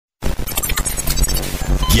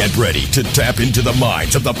Get ready to tap into the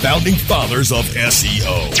minds of the founding fathers of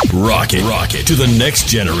SEO. Rock it to the next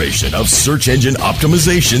generation of search engine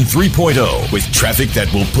optimization 3.0 with traffic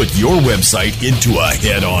that will put your website into a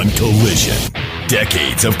head-on collision.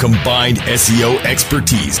 Decades of combined SEO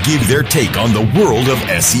expertise give their take on the world of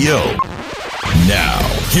SEO. Now,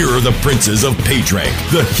 here are the princes of PageRank,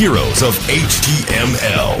 the heroes of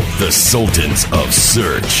HTML, the sultans of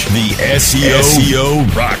search, the SEO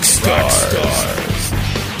Rockstars.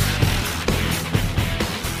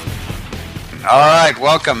 All right,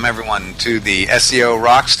 welcome everyone to the SEO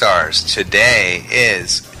Rockstars. Today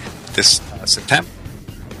is this September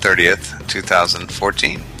 30th,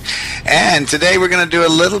 2014. And today we're going to do a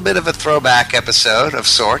little bit of a throwback episode of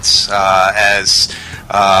sorts as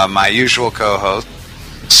my usual co-host.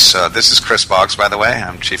 This is Chris Boggs, by the way.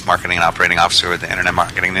 I'm Chief Marketing and Operating Officer with the Internet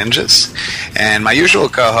Marketing Ninjas. And my usual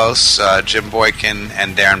co-hosts, Jim Boykin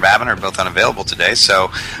and Darren Babin, are both unavailable today.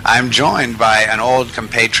 So I'm joined by an old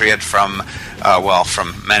compatriot from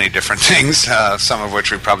many different things, some of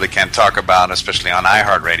which we probably can't talk about, especially on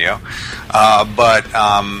iHeartRadio.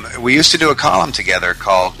 But we used to do a column together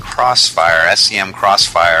called Crossfire, SEM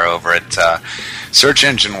Crossfire, over at Search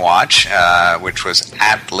Engine Watch, which was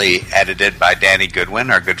aptly edited by Danny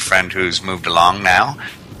Goodwin, our good friend who's moved along now.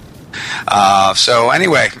 So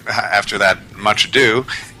anyway, after that much ado,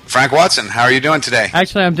 Frank Watson, how are you doing today?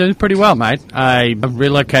 Actually, I'm doing pretty well, mate. I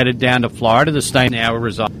relocated down to Florida. The state now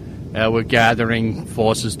resides. We're gathering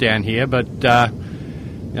forces down here, but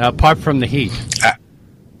apart from the heat,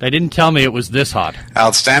 they didn't tell me it was this hot.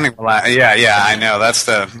 Outstanding. Yeah, I know. That's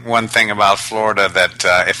the one thing about Florida that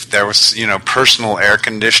if there was, personal air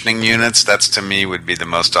conditioning units, that's to me would be the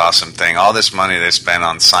most awesome thing. All this money they spend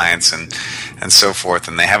on science and so forth,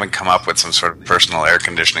 and they haven't come up with some sort of personal air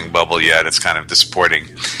conditioning bubble yet. It's kind of disappointing.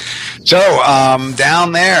 So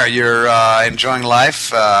down there, you're enjoying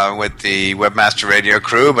life with the Webmaster Radio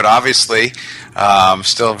crew, but obviously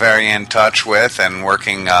still very in touch with and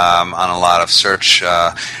working on a lot of search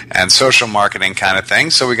and social marketing kind of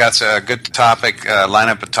things. So we got a good topic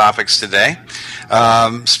lineup of topics today.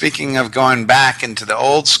 Speaking of going back into the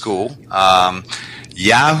old school,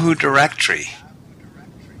 Yahoo Directory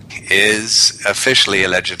is officially,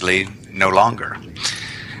 allegedly, no longer.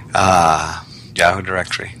 Yahoo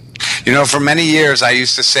Directory. For many years I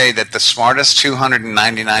used to say that the smartest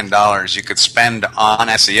 $299 you could spend on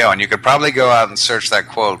SEO, and you could probably go out and search that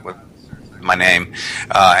quote with my name,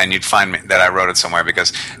 and you'd find that I wrote it somewhere,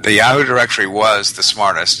 because the Yahoo Directory was the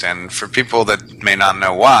smartest. And for people that may not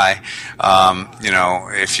know why,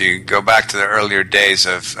 if you go back to the earlier days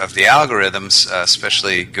of the algorithms,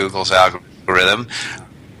 especially Google's algorithm,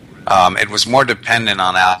 it was more dependent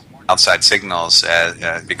on outside signals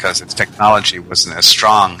because its technology wasn't as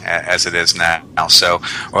strong as it is now. So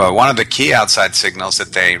one of the key outside signals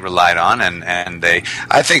that they relied on and they,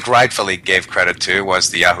 I think, rightfully gave credit to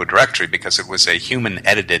was the Yahoo Directory, because it was a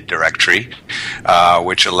human-edited directory,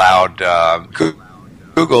 which allowed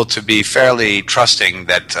Google to be fairly trusting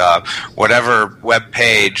that whatever web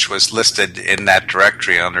page was listed in that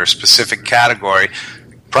directory under a specific category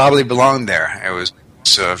probably belonged there. It was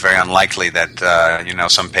very unlikely that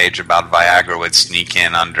some page about Viagra would sneak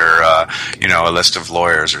in under a list of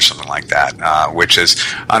lawyers or something like that, which is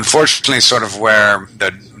unfortunately sort of where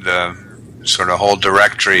the sort of whole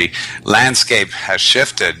directory landscape has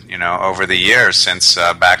shifted, over the years since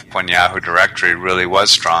back when Yahoo Directory really was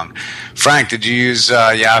strong. Frank, did you use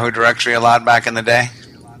Yahoo Directory a lot back in the day?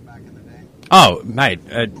 Oh, mate,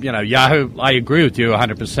 Yahoo, I agree with you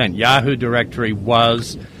 100%. Yahoo Directory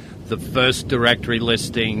was the first directory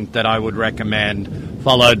listing that I would recommend,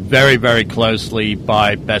 followed very, very closely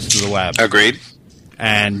by Best of the Web. Agreed.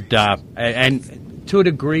 And to a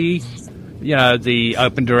degree, the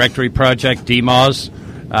Open Directory project, DMOZ.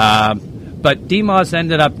 But DMOZ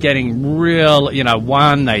ended up getting real,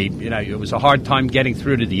 it was a hard time getting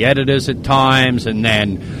through to the editors at times, and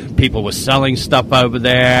then people were selling stuff over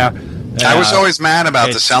there. I was always mad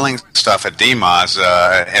about the selling stuff at DMOZ,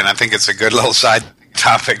 and I think it's a good little side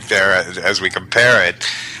topic there as we compare it.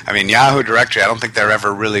 I mean, Yahoo Directory, I don't think there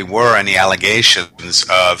ever really were any allegations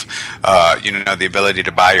of, the ability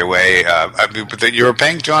to buy your way. You were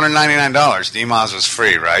paying $299. DMOZ was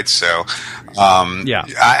free, right? So, yeah.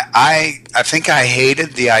 I think I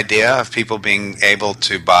hated the idea of people being able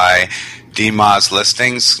to buy DMOZ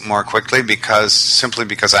listings more quickly simply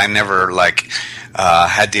because I never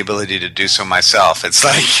had the ability to do so myself. It's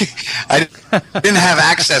like I didn't have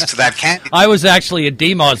access to that candy. I was actually a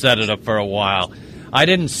DMOZ editor for a while. I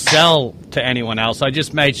didn't sell to anyone else. I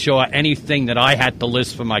just made sure anything that I had to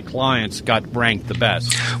list for my clients got ranked the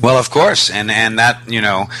best. Well, of course, and that,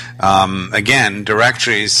 again,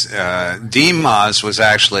 directories, DMOZ was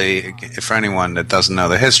actually, for anyone that doesn't know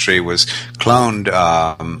the history, was cloned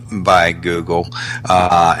by Google,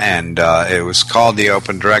 and it was called the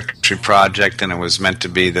Open Directory Project, and it was meant to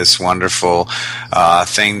be this wonderful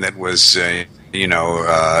thing that was,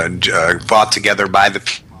 brought together by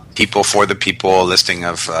the people for the people, a listing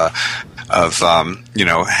of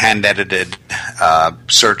hand-edited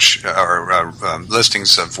search or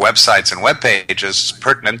listings of websites and web pages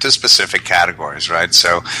pertinent to specific categories, right?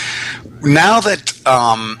 So now that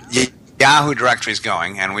Yahoo Directory is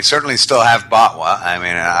going, and we certainly still have Botwa. I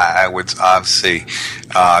mean, I would obviously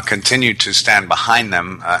continue to stand behind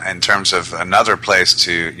them in terms of another place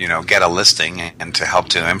to, get a listing and to help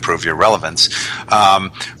to improve your relevance.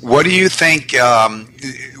 What do you think?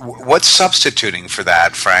 What's substituting for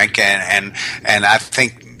that, Frank? And I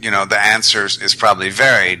think the answer is probably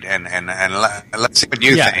varied. And let's see what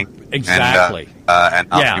you think. Exactly. And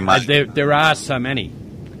there are so many.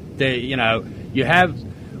 You have.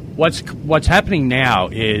 What's happening now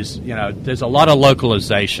is, there's a lot of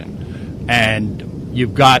localization, and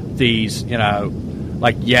you've got these,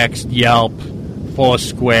 like Yext, Yelp,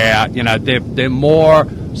 Foursquare, they're more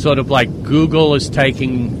sort of like Google is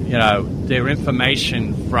taking, their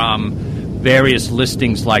information from various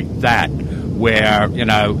listings like that, where,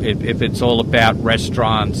 if it's all about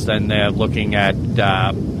restaurants, then they're looking at,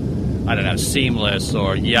 Seamless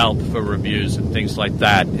or Yelp for reviews and things like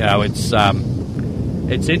that.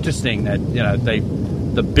 It's interesting that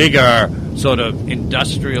the bigger sort of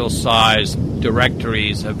industrial sized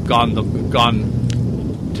directories have gone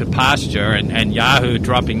to pasture, and Yahoo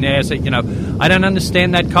dropping there. So I don't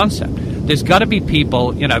understand that concept. There's got to be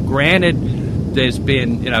people. Granted, there's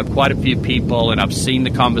been quite a few people, and I've seen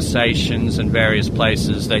the conversations in various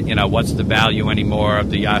places that what's the value anymore of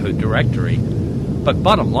the Yahoo directory. But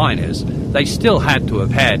bottom line is they still had to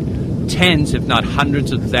have had tens, if not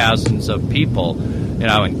hundreds of thousands of people.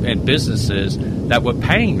 And businesses that were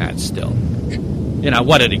paying that still.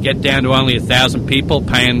 What did it get down to only 1,000 people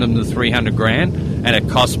paying them the $300,000, and it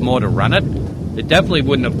cost more to run it? It definitely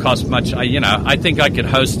wouldn't have cost much. I think I could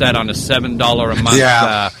host that on a $7 a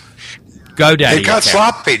month GoDaddy. It got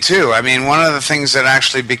sloppy too. I mean, one of the things that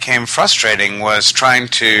actually became frustrating was trying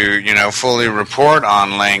to, fully report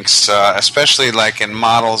on links, especially like in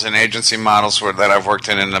models and agency models that I've worked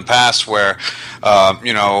in the past, where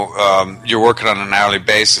you're working on an hourly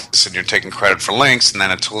basis and you're taking credit for links, and then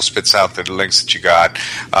a tool spits out the links that you got.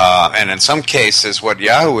 And in some cases, what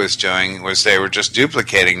Yahoo was doing was they were just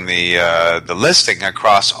duplicating the listing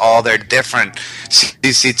across all their different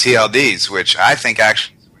CCTLDs, which I think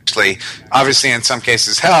actually obviously in some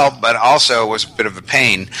cases helped, but also was a bit of a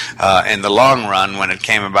pain in the long run when it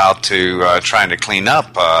came about to trying to clean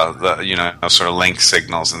up the sort of link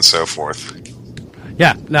signals and so forth.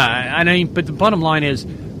 Yeah, no, I mean, but the bottom line is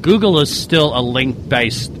Google is still a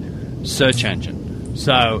link-based search engine,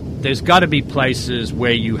 so there's got to be places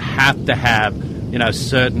where you have to have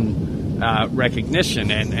certain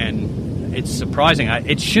recognition, and it's surprising.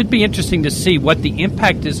 It should be interesting to see what the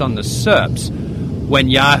impact is on the SERPs when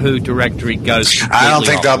Yahoo directory goes. I don't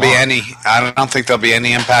think there'll be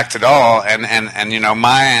any impact at all. And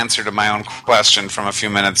my answer to my own question from a few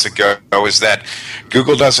minutes ago is that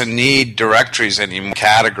Google doesn't need directories anymore to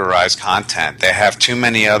categorize content. They have too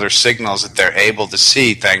many other signals that they're able to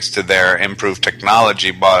see thanks to their improved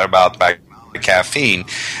technology brought about by caffeine.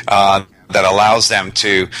 That allows them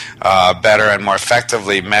to better and more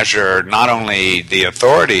effectively measure not only the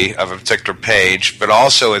authority of a particular page, but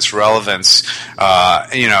also its relevance,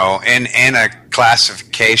 in a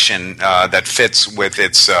classification that fits with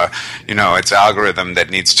its, its algorithm that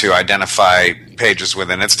needs to identify pages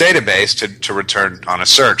within its database to return on a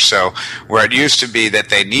search. So where it used to be that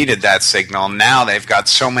they needed that signal, now they've got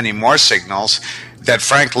so many more signals that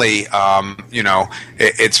frankly,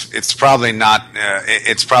 it's probably not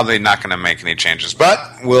going to make any changes. But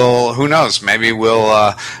who knows? Maybe we'll.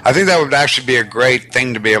 I think that would actually be a great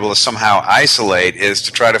thing to be able to somehow isolate, is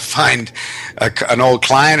to try to find an old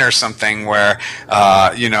client or something where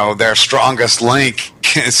their strongest link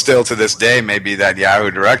still to this day may be that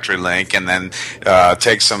Yahoo directory link, and then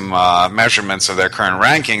take some measurements of their current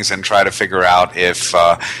rankings and try to figure out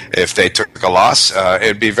if they took a loss.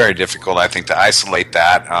 It'd be very difficult, I think, to isolate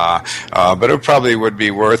that, but it probably would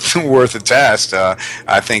be worth a test.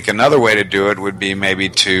 I think another way to do it would be maybe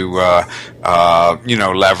to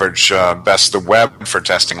leverage Best of the Web for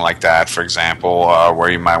testing like that, for example, where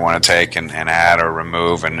you might want to take and add or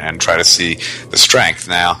remove and try to see the strength.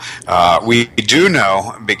 Now, we do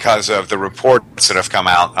know, because of the reports that have come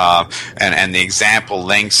out and the example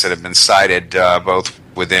links that have been cited both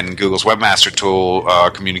within Google's Webmaster Tool,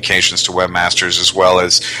 communications to webmasters, as well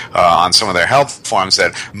as on some of their help forums,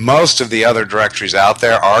 that most of the other directories out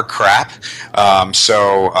there are crap.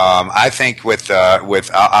 So I think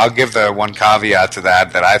I'll give the one caveat to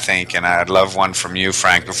that I think, and I'd love one from you,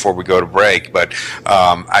 Frank, before we go to break, but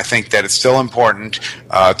I think that it's still important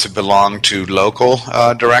to belong to local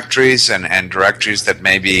directories and directories that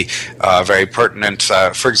may be very pertinent.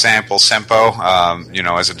 For example, Sempo,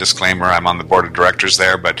 as a disclaimer, I'm on the board of directors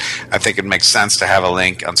there, but I think it makes sense to have a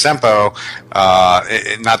link on Sempo.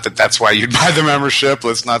 Not that that's why you'd buy the membership.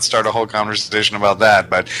 Let's not start a whole conversation about that.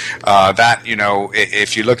 But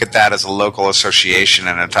if you look at that as a local association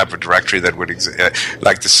and a type of directory that would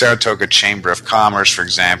like the Saratoga Chamber of Commerce, for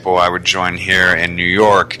example, I would join here in New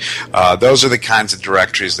York. Those are the kinds of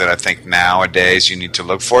directories that I think nowadays you need to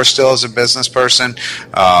look for still as a business person.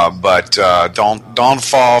 But don't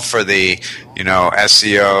fall for the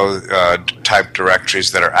SEO type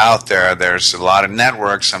directories that are out there. There's a lot of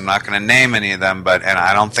networks. I'm not going to name any of them, and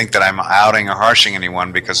I don't think that I'm outing or harshing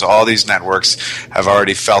anyone, because all these networks have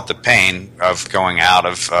already felt the pain of going out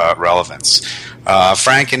of relevance.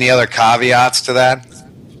 Frank, any other caveats to that?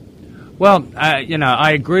 Well,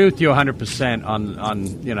 I agree with you 100%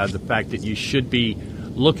 on the fact that you should be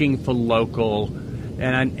looking for local,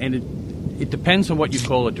 and it depends on what you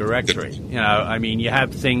call a directory. You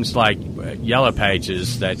have things like Yellow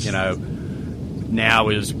Pages that, now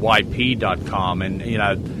is yp.com, and,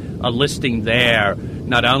 a listing there,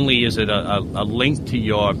 not only is it a link to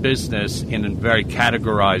your business in a very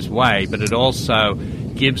categorized way, but it also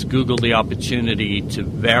gives Google the opportunity to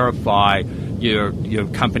verify your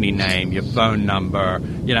company name, your phone number.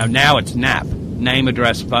 Now it's NAP, name,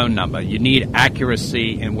 address, phone number. You need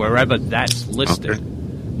accuracy in wherever that's listed. Okay.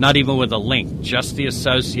 Not even with a link, just the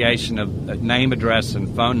association of name, address,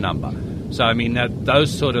 and phone number. So,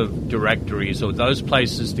 those sort of directories, or those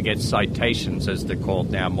places to get citations, as they're called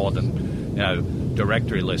now, more than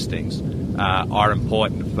directory listings, are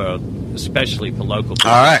important especially for local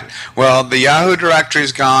people. All right. Well, the Yahoo directory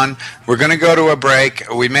is gone. We're going to go to a break.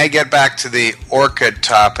 We may get back to the ORCID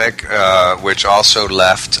topic, which also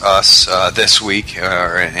left us this week,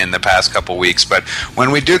 or in the past couple weeks. But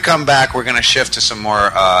when we do come back, we're going to shift to some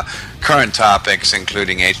more current topics,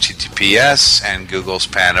 including HTTPS and Google's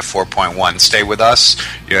Panda 4.1. Stay with us.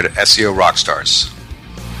 You're at SEO Rockstars.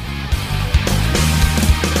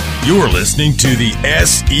 You're listening to the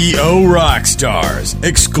SEO Rockstars,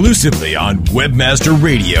 exclusively on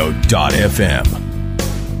WebmasterRadio.fm.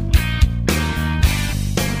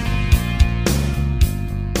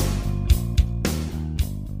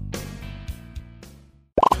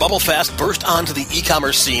 BubbleFast burst onto the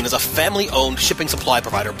e-commerce scene as a family-owned shipping supply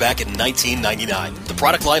provider back in 1999. The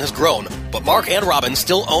product line has grown, but Mark and Robin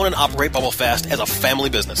still own and operate BubbleFast as a family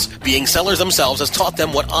business. Being sellers themselves has taught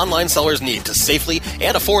them what online sellers need to safely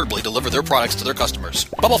and affordably deliver their products to their customers.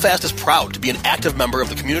 BubbleFast is proud to be an active member of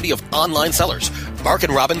the community of online sellers. Mark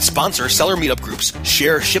and Robin sponsor seller meetup groups,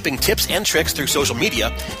 share shipping tips and tricks through social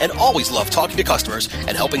media, and always love talking to customers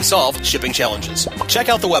and helping solve shipping challenges. Check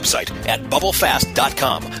out the website at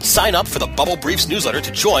bubblefast.com. Sign up for the Bubble Briefs newsletter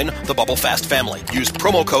to join the BubbleFast family. Use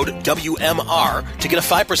promo code WMR to get a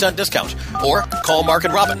 5% discount, or call Mark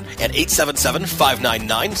and Robin at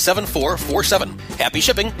 877-599-7447. Happy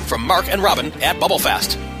shipping from Mark and Robin at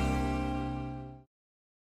BubbleFast.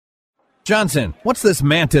 Johnson, what's this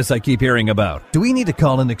Mantis I keep hearing about? Do we need to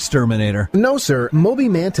call an exterminator? No, sir. Moby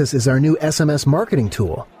Mantis is our new SMS marketing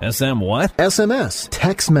tool. SM what? SMS,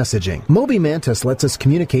 text messaging. Moby Mantis lets us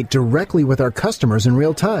communicate directly with our customers in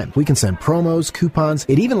real time. We can send promos, coupons.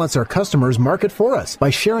 It even lets our customers market for us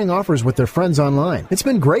by sharing offers with their friends online. It's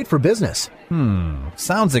been great for business.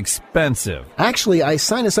 Sounds expensive. Actually, I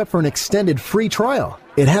signed us up for an extended free trial.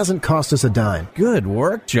 It hasn't cost us a dime. Good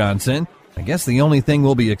work, Johnson. I guess the only thing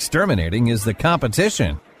we'll be exterminating is the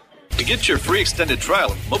competition. To get your free extended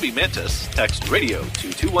trial of Moby Mantis, text radio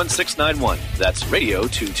to 21691. That's radio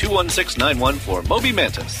to 21691 for Moby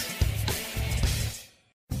Mantis.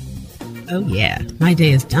 Oh yeah, my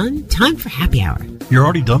day is done. Time for happy hour. You're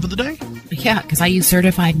already done for the day? Yeah, because I use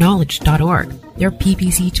CertifiedKnowledge.org. Their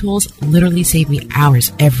PPC tools literally save me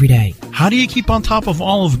hours every day. How do you keep on top of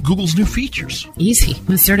all of Google's new features? Easy.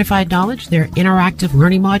 With Certified Knowledge, their interactive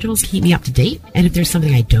learning modules keep me up to date. And if there's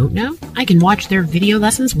something I don't know, I can watch their video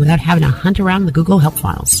lessons without having to hunt around the Google Help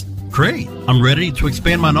files. Great. I'm ready to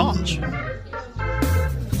expand my knowledge.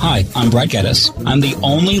 Hi, I'm Brett Geddes. I'm the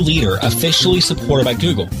only leader officially supported by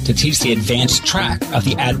Google to teach the advanced track of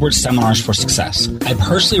the AdWords Seminars for Success. I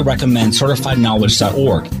personally recommend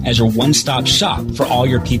CertifiedKnowledge.org as your one-stop shop for all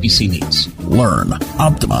your PPC needs. Learn,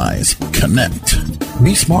 optimize, connect.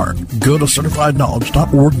 Be smart. Go to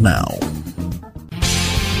CertifiedKnowledge.org now.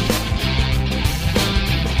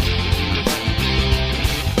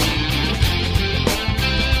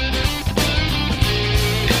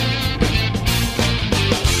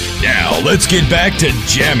 Now, let's get back to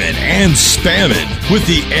jamming and spamming with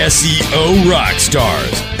the SEO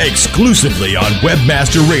Rockstars, exclusively on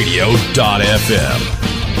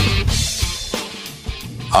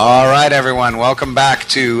WebmasterRadio.fm. All right, everyone. Welcome back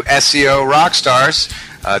to SEO Rockstars.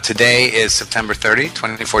 Today is September 30,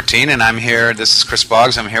 2014, and I'm here. This is Chris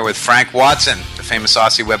Boggs. I'm here with Frank Watson, the famous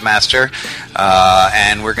Aussie webmaster,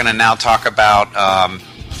 and we're going to now talk about,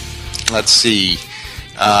 let's switch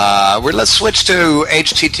to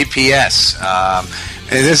HTTPS.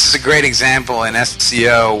 This is a great example in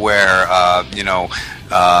SEO where,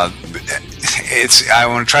 I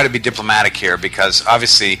want to try to be diplomatic here because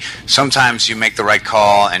obviously sometimes you make the right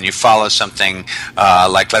call and you follow something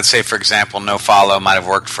like, let's say, for example, no follow might have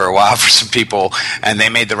worked for a while for some people and they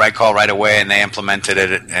made the right call right away and they implemented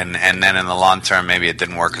it and then in the long term maybe it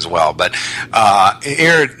didn't work as well. But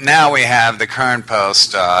here now we have the current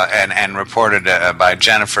post and reported by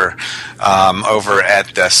Jennifer over at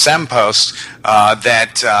SEMpost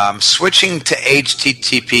that switching to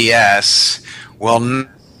HTTPS will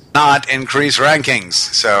not increase rankings.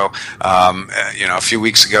 So, a few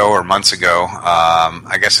weeks ago or months ago,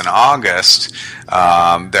 I guess in August,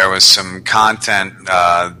 there was some content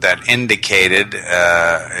that indicated,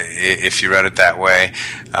 if you read it that way,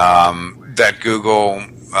 that Google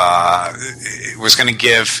was going to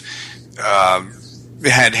give.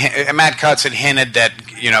 Matt Cutts had hinted that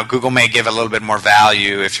Google may give a little bit more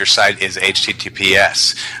value if your site is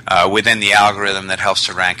HTTPS within the algorithm that helps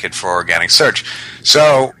to rank it for organic search.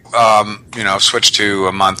 So, switch to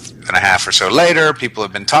a month and a half or so later, people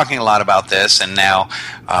have been talking a lot about this, and now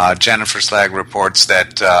Jennifer Slag reports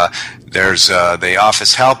that there's the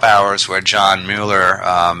Office Help Hours where John Mueller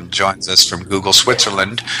joins us from Google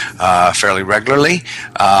Switzerland fairly regularly.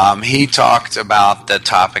 He talked about the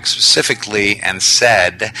topic specifically and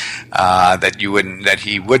said that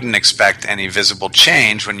he wouldn't expect any visible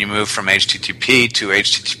change when you move from HTTP to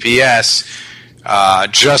HTTPS.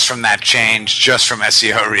 Just from that change, just from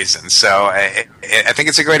SEO reasons. So I think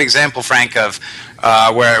it's a great example, Frank, of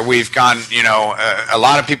where we've gone, a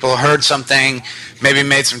lot of people heard something, maybe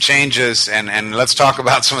made some changes, and let's talk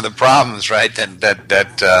about some of the problems, right,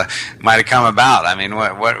 that might have come about. I mean,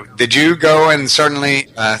 what did you go and certainly...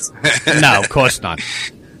 No, of course not.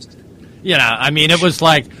 It was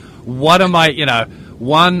like, what am I,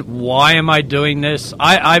 why am I doing this?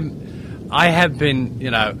 I have been,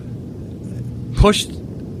 pushed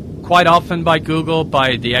quite often by Google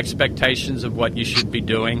by the expectations of what you should be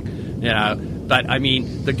doing, But I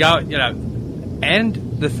mean, and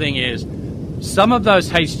the thing is, some of those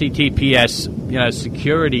HTTPS,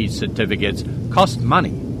 security certificates cost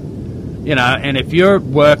money, And if you're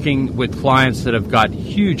working with clients that have got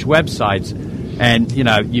huge websites, and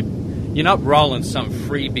you're not rolling some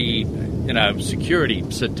freebie, security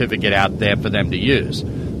certificate out there for them to use.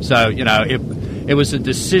 So it was a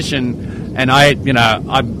decision. And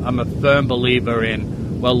I'm a firm believer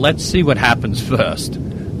in, well, let's see what happens first.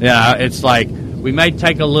 It's like we may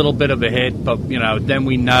take a little bit of a hit, but then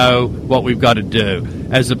we know what we've got to do.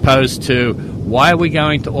 As opposed to, why are we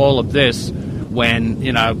going to all of this when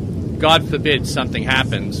God forbid something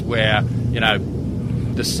happens where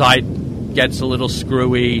the site gets a little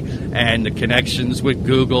screwy and the connections with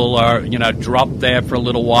Google are dropped there for a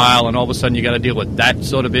little while, and all of a sudden you got to deal with that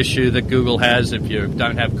sort of issue that Google has if you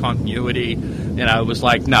don't have continuity. It was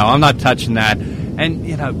like, no, I'm not touching that. And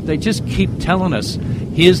they just keep telling us,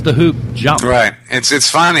 here's the hoop, jump. Right. It's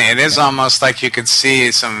funny. It is almost like you could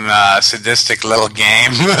see some sadistic little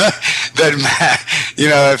game that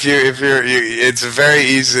if you're it's a very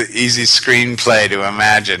easy screenplay to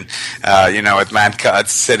imagine. With Matt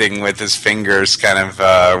Cutts sitting with his fingers kind of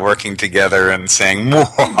working together and saying,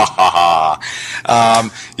 "Mwahaha."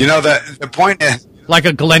 The point is, like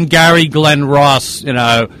a Glengarry Glen Ross,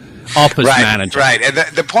 office manager. Right. And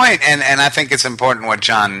the point, and I think it's important what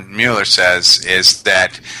John Mueller says, is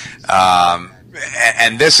that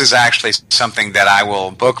and this is actually something that I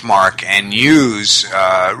will bookmark and use,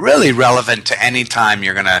 really relevant to any time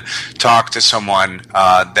you're going to talk to someone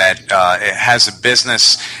that has a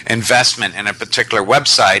business investment in a particular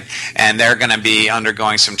website, and they're going to be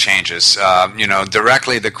undergoing some changes.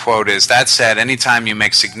 Directly the quote is, "That said, anytime you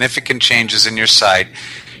make significant changes in your site,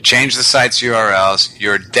 change the site's URLs,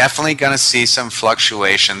 you're definitely going to see some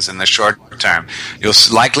fluctuations in the short term. You'll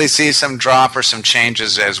likely see some drop or some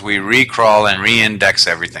changes as we recrawl and re-index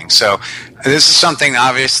everything." So this is something,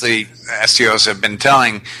 obviously, SEOs have been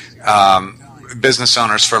telling business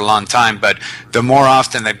owners for a long time, but the more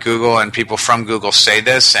often that Google and people from Google say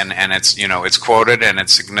this, and it's it's quoted and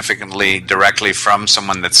it's significantly directly from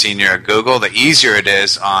someone that's senior at Google, the easier it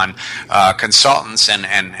is on consultants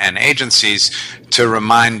and agencies to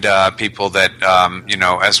remind people that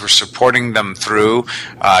as we're supporting them through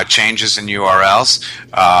changes in URLs,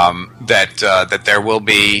 that there will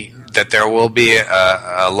be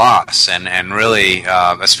a loss, and really,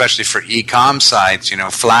 especially for e-com sites,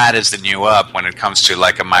 flat is the new up when it comes to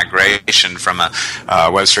like a migration from a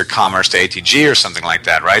Webster Commerce to ATG or something like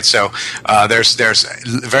that, right? So there's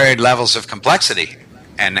varied levels of complexity.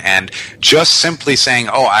 And just simply saying,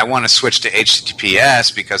 "Oh, I want to switch to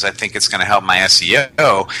HTTPS because I think it's going to help my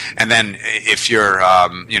SEO," and then if your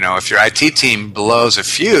IT team blows a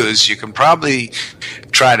fuse, you can probably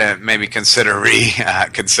try to maybe consider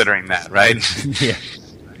considering that, right? Yeah,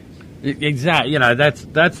 exactly.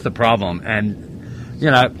 That's the problem, and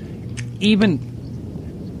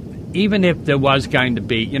even if there was going to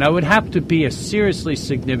be, it would have to be a seriously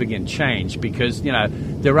significant change because,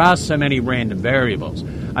 there are so many random variables.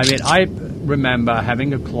 I mean, I remember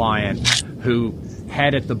having a client who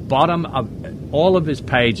had at the bottom of all of his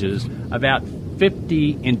pages about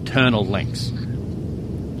 50 internal links.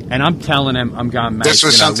 And I'm telling him, I'm going, "Mate, this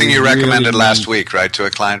was something you recommended last week, right, to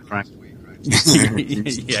a client, Frank?"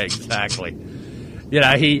 Yeah, exactly.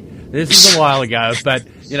 This is a while ago, but,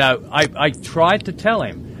 I tried to tell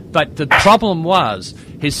him. But the problem was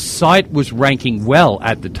his site was ranking well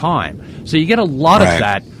at the time. So you get a lot of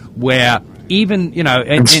that where even,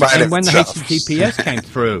 and when the HTTPS came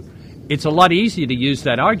through, it's a lot easier to use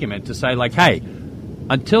that argument to say, like, hey,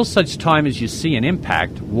 until such time as you see an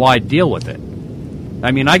impact, why deal with it?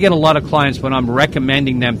 I mean, I get a lot of clients when I'm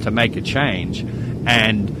recommending them to make a change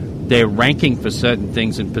and they're ranking for certain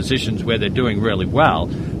things in positions where they're doing really well.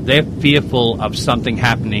 They're fearful of something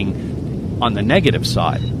happening on the negative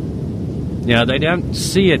side. They don't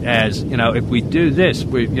see it as, if we do this,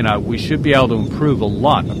 we should be able to improve a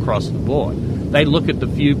lot across the board. They look at the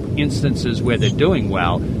few instances where they're doing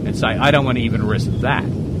well and say, I don't want to even risk that.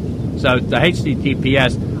 So the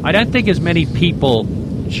HTTPS, I don't think as many people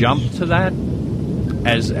jump to that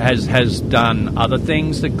as has done other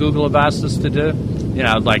things that Google have asked us to do.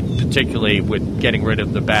 Like particularly with getting rid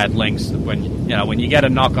of the bad links. When you get a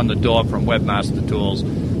knock on the door from Webmaster Tools,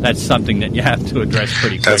 that's something that you have to address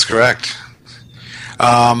pretty quickly. That's correct.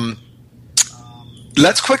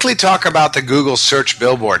 Let's quickly talk about the Google search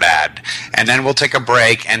billboard ad, and then we'll take a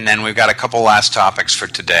break, and then we've got a couple last topics for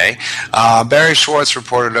today. Barry Schwartz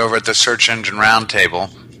reported over at the Search Engine Roundtable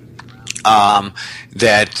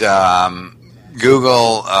that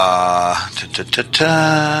Google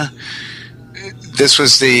this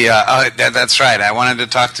was the that's right. I wanted to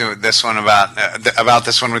talk to this one about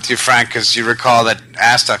this one with you, Frank, because you recall that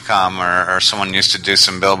Ask.com or someone used to do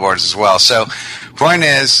some billboards as well. So, point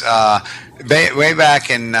is, way back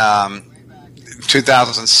in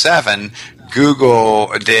 2007,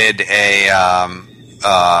 Google did a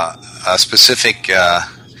specific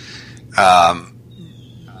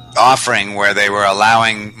offering where they were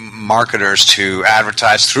allowing marketers to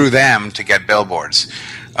advertise through them to get billboards.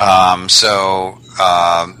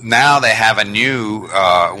 Now they have a new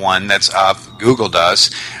one that's up. Google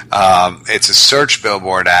does. It's a search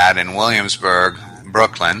billboard ad in Williamsburg,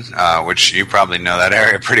 Brooklyn, which you probably know that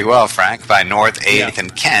area pretty well, Frank, by North 8th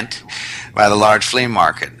and Kent, by the large flea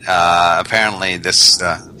market. Apparently this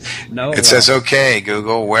it says, "Okay,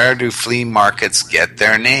 Google, where do flea markets get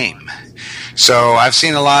their name?" So I've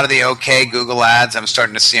seen a lot of the OK Google ads. I'm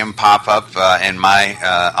starting to see them pop up in my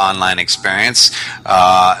online experience.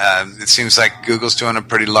 It seems like Google's doing a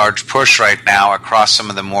pretty large push right now across some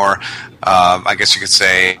of the more, I guess you could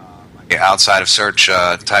say, outside of search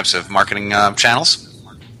types of marketing channels.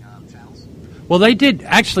 Well, they did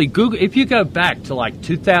actually. Google, if you go back to like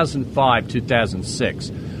 2005,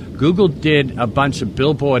 2006, Google did a bunch of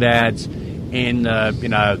billboard ads in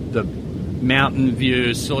the Mountain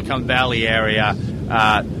View, Silicon Valley area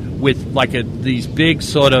with like these big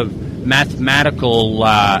sort of mathematical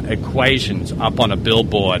equations up on a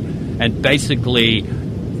billboard, and basically,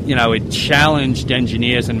 it challenged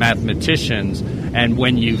engineers and mathematicians. And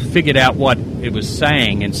when you figured out what it was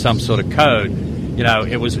saying in some sort of code,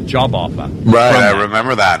 it was a job offer. Right, I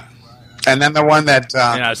remember that. And then the one that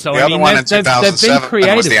other one in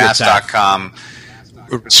 2007 was the Ask.com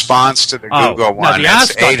response to the Google one.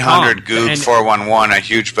 It's 800 Goog 411, a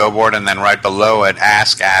huge billboard, and then right below it,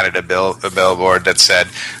 Ask added a billboard that said,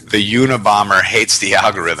 "The Unabomber hates the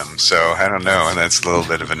algorithm." So I don't know, and that's a little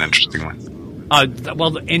bit of an interesting one.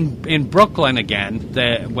 Well, in Brooklyn again,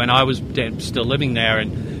 when I was still living there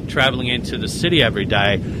and traveling into the city every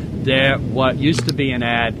day, there used to be an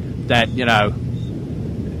ad that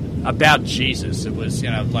about Jesus. It was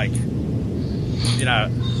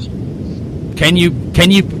can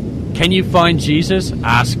you find Jesus?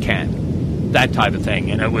 Ask Ken. That type of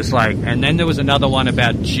thing. And it was and then there was another one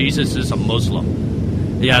about Jesus is a Muslim.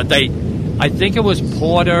 I think it was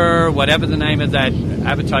Porter, whatever the name of that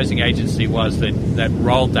advertising agency was that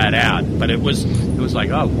rolled that out. But it was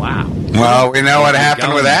oh wow. Well, we know what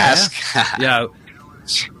happened with Ask.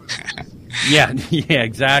 Yeah,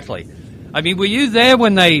 exactly. I mean, were you there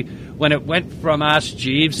when it went from Ask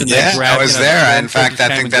Jeeves? And I was there. In fact,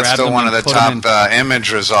 I think that's still one of the top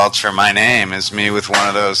image results for my name is me with one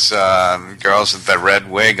of those girls with the red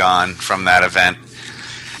wig on from that event.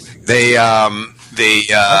 They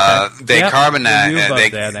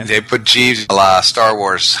put Jeeves Star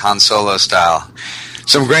Wars Han Solo style.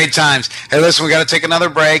 Some great times. Hey, listen, we got to take another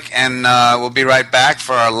break, and we'll be right back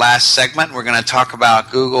for our last segment. We're going to talk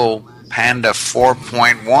about Google Panda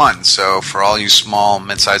 4.1. So for all you small,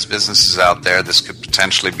 mid-sized businesses out there, this could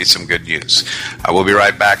potentially be some good news. We'll be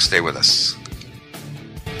right back. Stay with us.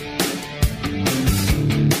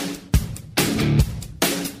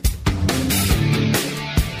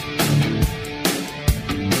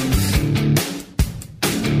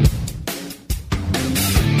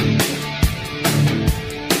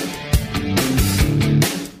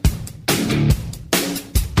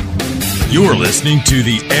 You're listening to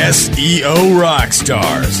the SEO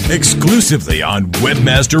Rockstars, exclusively on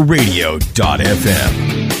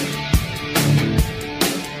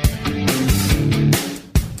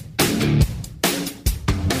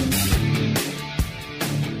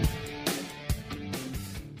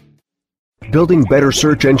Building better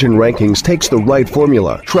search engine rankings takes the right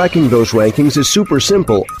formula. Tracking those rankings is super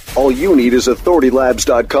simple. All you need is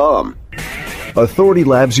AuthorityLabs.com. Authority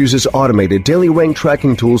Labs uses automated daily rank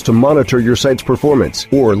tracking tools to monitor your site's performance,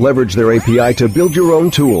 or leverage their API to build your own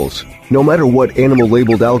tools. No matter what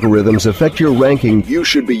animal-labeled algorithms affect your ranking, you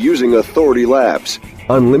should be using Authority Labs.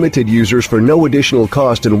 Unlimited users for no additional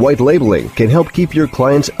cost and white labeling can help keep your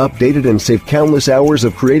clients updated and save countless hours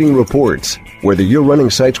of creating reports. Whether you're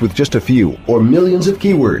running sites with just a few or millions of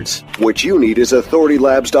keywords, what you need is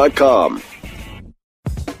AuthorityLabs.com.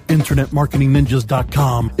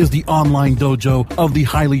 InternetMarketingNinjas.com is the online dojo of the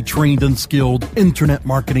highly trained and skilled Internet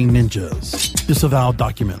Marketing Ninjas. Disavow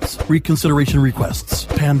documents, reconsideration requests,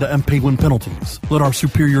 Panda and Penguin penalties. Let our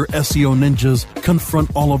superior SEO ninjas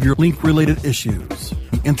confront all of your link-related issues.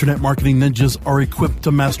 The Internet Marketing Ninjas are equipped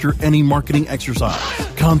to master any marketing exercise,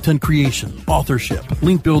 content creation, authorship,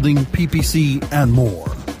 link building, PPC, and more.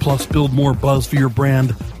 Plus, build more buzz for your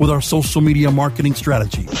brand with our social media marketing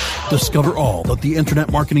strategy. Discover all that the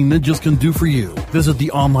Internet Marketing Ninjas can do for you. Visit the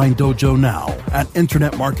online dojo now at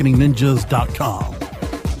InternetMarketingNinjas.com.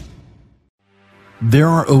 There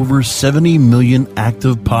are over 70 million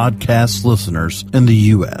active podcast listeners in the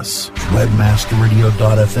U.S.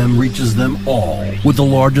 WebmasterRadio.fm reaches them all with the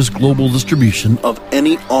largest global distribution of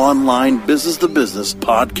any online business-to-business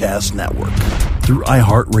podcast network. Through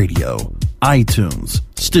iHeartRadio, iTunes,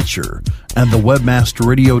 Stitcher, and the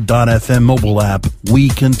WebmasterRadio.fm mobile app, we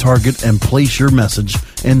can target and place your message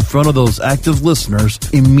in front of those active listeners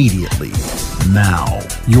immediately. Now,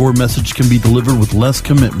 your message can be delivered with less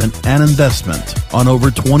commitment and investment on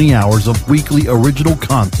over 20 hours of weekly original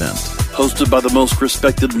content, hosted by the most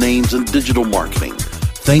respected names in digital marketing,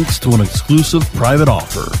 thanks to an exclusive private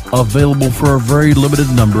offer available for a very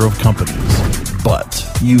limited number of companies. But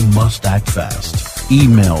you must act fast.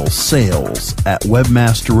 Email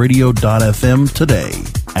sales@webmasterradio.fm today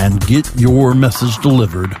and get your message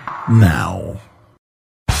delivered now.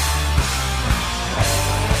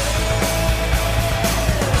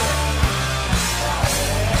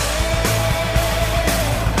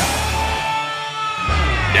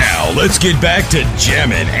 Now let's get back to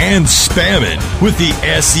jamming and spamming with the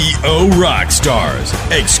SEO Rockstars,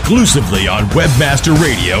 exclusively on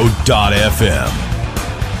WebmasterRadio.fm.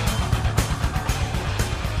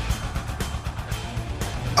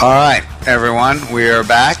 All right, everyone, we are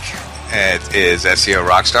back, It is SEO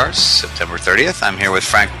Rockstars, September 30th. I'm here with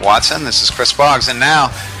Frank Watson. This is Chris Boggs. And now,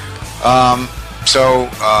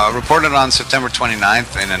 reported on September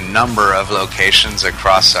 29th in a number of locations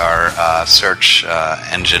across our search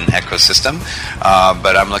engine ecosystem.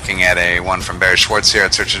 But I'm looking at one from Barry Schwartz here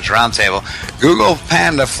at Search Engine Roundtable. Google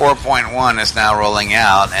Panda 4.1 is now rolling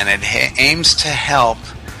out, and it aims to help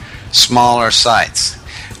smaller sites.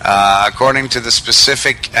 According to the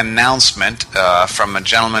specific announcement from a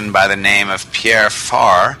gentleman by the name of Pierre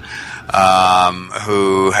Farr,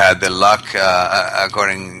 who had the luck,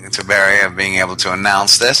 according to Barry, of being able to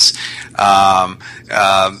announce this. Earlier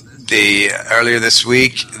this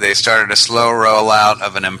week, they started a slow rollout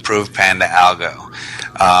of an improved Panda algo.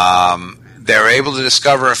 They were able to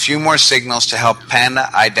discover a few more signals to help Panda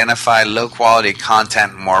identify low-quality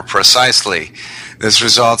content more precisely. This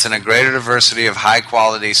results in a greater diversity of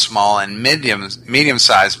high-quality, small and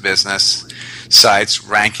medium-sized business sites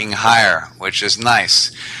ranking higher, which is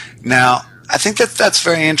nice. Now, I think that's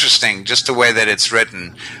very interesting, just the way that it's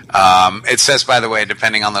written. It says, by the way,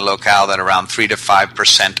 depending on the locale, that around 3 to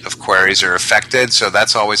 5% of queries are affected, so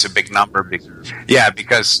that's always a big number.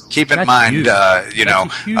 Because keep in mind, of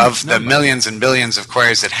the millions and billions of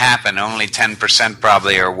queries that happen, only 10%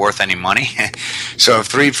 probably are worth any money. So if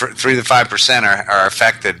 3 to 5% are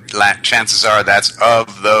affected, chances are that's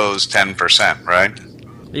of those 10%, right?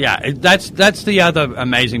 Yeah, that's the other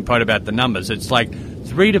amazing part about the numbers. It's like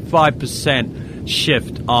 3 to 5%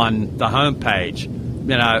 shift on the homepage.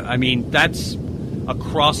 That's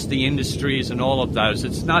across the industries and all of those.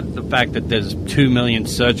 It's not the fact that there's 2 million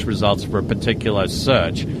search results for a particular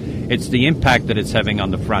search. It's the impact that it's having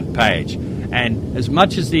on the front page. And as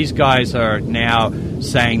much as these guys are now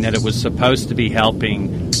saying that it was supposed to be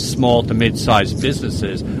helping small to mid-sized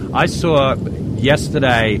businesses, I saw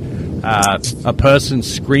yesterday a person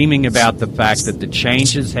screaming about the fact that the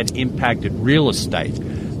changes had impacted real estate,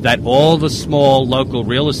 that all the small local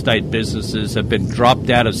real estate businesses have been dropped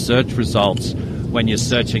out of search results when you're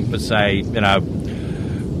searching for, say,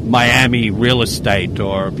 Miami real estate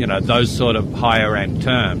or, those sort of higher end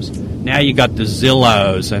terms. Now you got the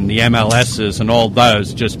Zillows and the MLSs and all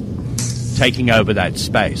those just taking over that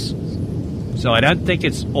space. So I don't think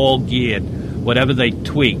it's all geared. Whatever they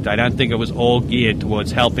tweaked, I don't think it was all geared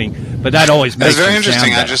towards helping, but that always makes it sound better. It's very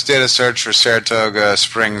interesting. I just did a search for Saratoga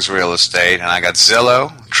Springs real estate, and I got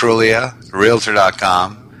Zillow, Trulia,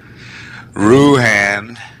 Realtor.com,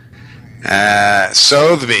 Ruhan,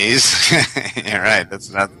 Sotheby's. You're right.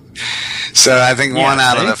 That's not. So I think one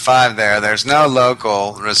out of the 5 there. There's no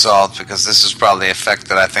local result because this is probably an effect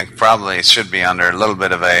that I think probably should be under a little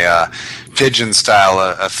bit of a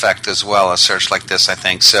pigeon-style effect as well, a search like this, I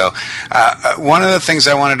think. So one of the things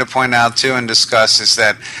I wanted to point out, too, and discuss is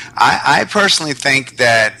that I personally think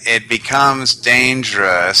that it becomes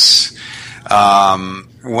dangerous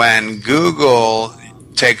when Google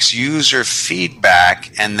takes user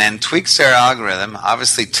feedback and then tweaks their algorithm,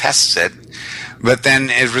 obviously tests it, but then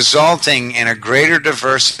is resulting in a greater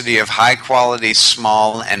diversity of high-quality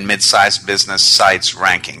small and mid-sized business sites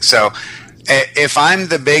ranking. So if I'm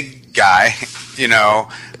the big guy,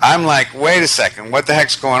 I'm like, wait a second, what the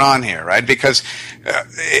heck's going on here, right? Because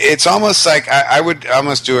it's almost like I would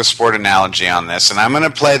almost do a sport analogy on this, and I'm going to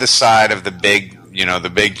play the side of the big,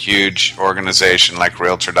 the big, huge organization like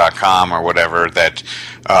Realtor.com or whatever that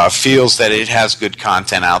feels that it has good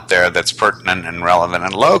content out there that's pertinent and relevant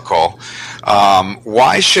and local.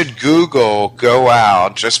 Why should Google go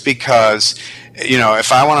out just because,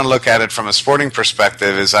 if I want to look at it from a sporting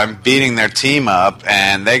perspective, is I'm beating their team up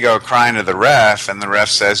and they go crying to the ref and the ref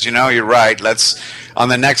says, you're right, on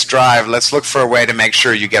the next drive, let's look for a way to make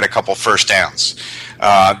sure you get a couple first downs.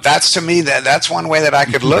 That's to me, that's one way that I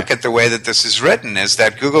could look at the way that this is written, is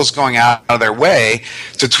that Google's going out of their way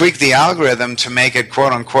to tweak the algorithm to make it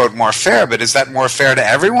quote unquote more fair. But is that more fair to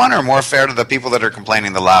everyone or more fair to the people that are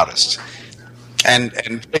complaining the loudest? And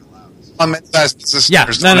I'm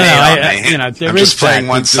just playing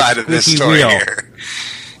one side of this story here.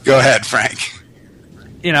 Go ahead, Frank.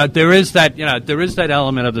 There is that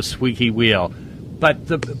element of the squeaky wheel. But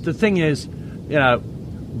the thing is,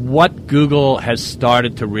 what Google has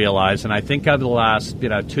started to realize, and I think over the last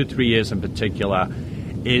 2-3 years in particular,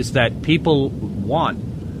 is that people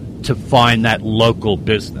want to find that local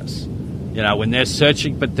business. When they're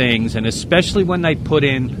searching for things, and especially when they put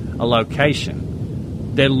in a location,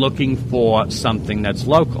 they're looking for something that's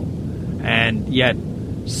local. And yet,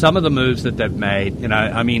 some of the moves that they've made,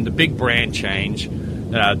 the big brand change,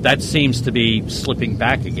 that seems to be slipping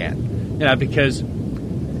back again. Because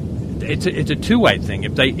it's a two-way thing.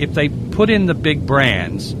 If they put in the big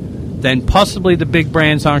brands, then possibly the big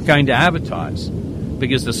brands aren't going to advertise.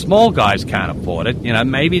 because the small guys can't afford it.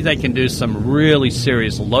 Maybe they can do some really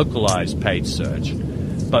serious localized paid search.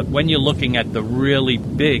 But when you're looking at the really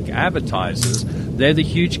big advertisers, they're the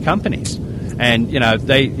huge companies. And,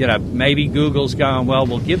 maybe Google's going, well,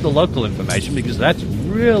 we'll give the local information because that's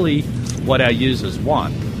really what our users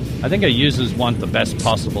want. I think our users want the best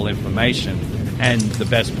possible information and the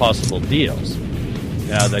best possible deals.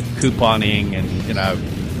 The couponing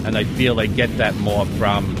and they feel they get that more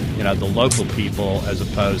from, the local people as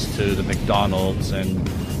opposed to the McDonald's and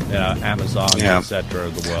Amazon, et cetera,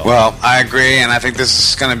 of the world. Well, I agree, and I think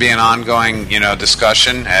this is going to be an ongoing,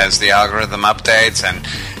 discussion as the algorithm updates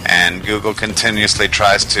and Google continuously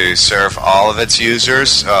tries to serve all of its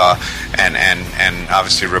users and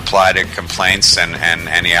obviously reply to complaints and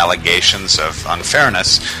any allegations of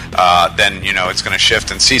unfairness. Then it's going to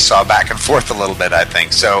shift and seesaw back and forth a little bit, I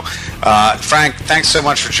think. So, Frank, thanks so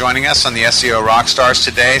much for joining us on the SEO Rockstars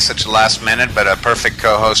today. Such a last minute, but a perfect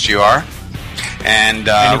co-host you are. And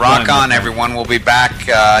rock on, everyone. We'll be back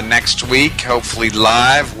next week, hopefully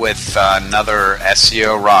live with another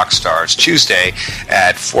SEO Rockstars, Tuesday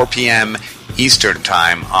at 4 p.m. Eastern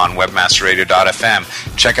Time on webmasterradio.fm.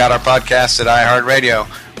 Check out our podcast at iHeartRadio.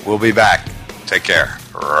 We'll be back. Take care.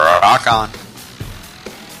 Rock on.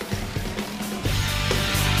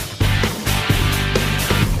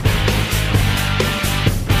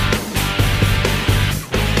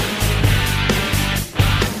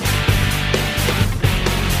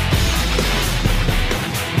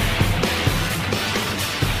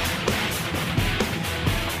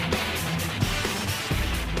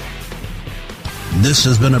 This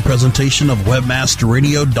has been a presentation of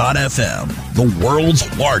WebmasterRadio.fm, the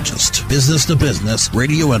world's largest business-to-business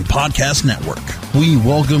radio and podcast network. We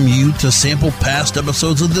welcome you to sample past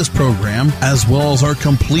episodes of this program, as well as our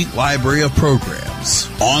complete library of programs,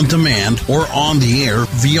 on demand or on the air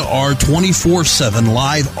via our 24/7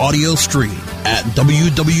 live audio stream at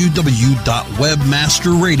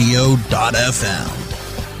www.webmasterradio.fm.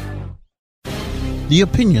 The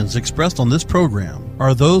opinions expressed on this program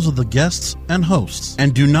are those of the guests and hosts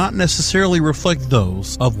and do not necessarily reflect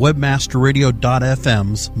those of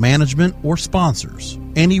WebmasterRadio.fm's management or sponsors.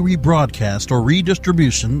 Any rebroadcast or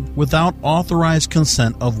redistribution without authorized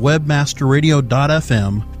consent of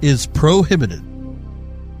WebmasterRadio.fm is prohibited.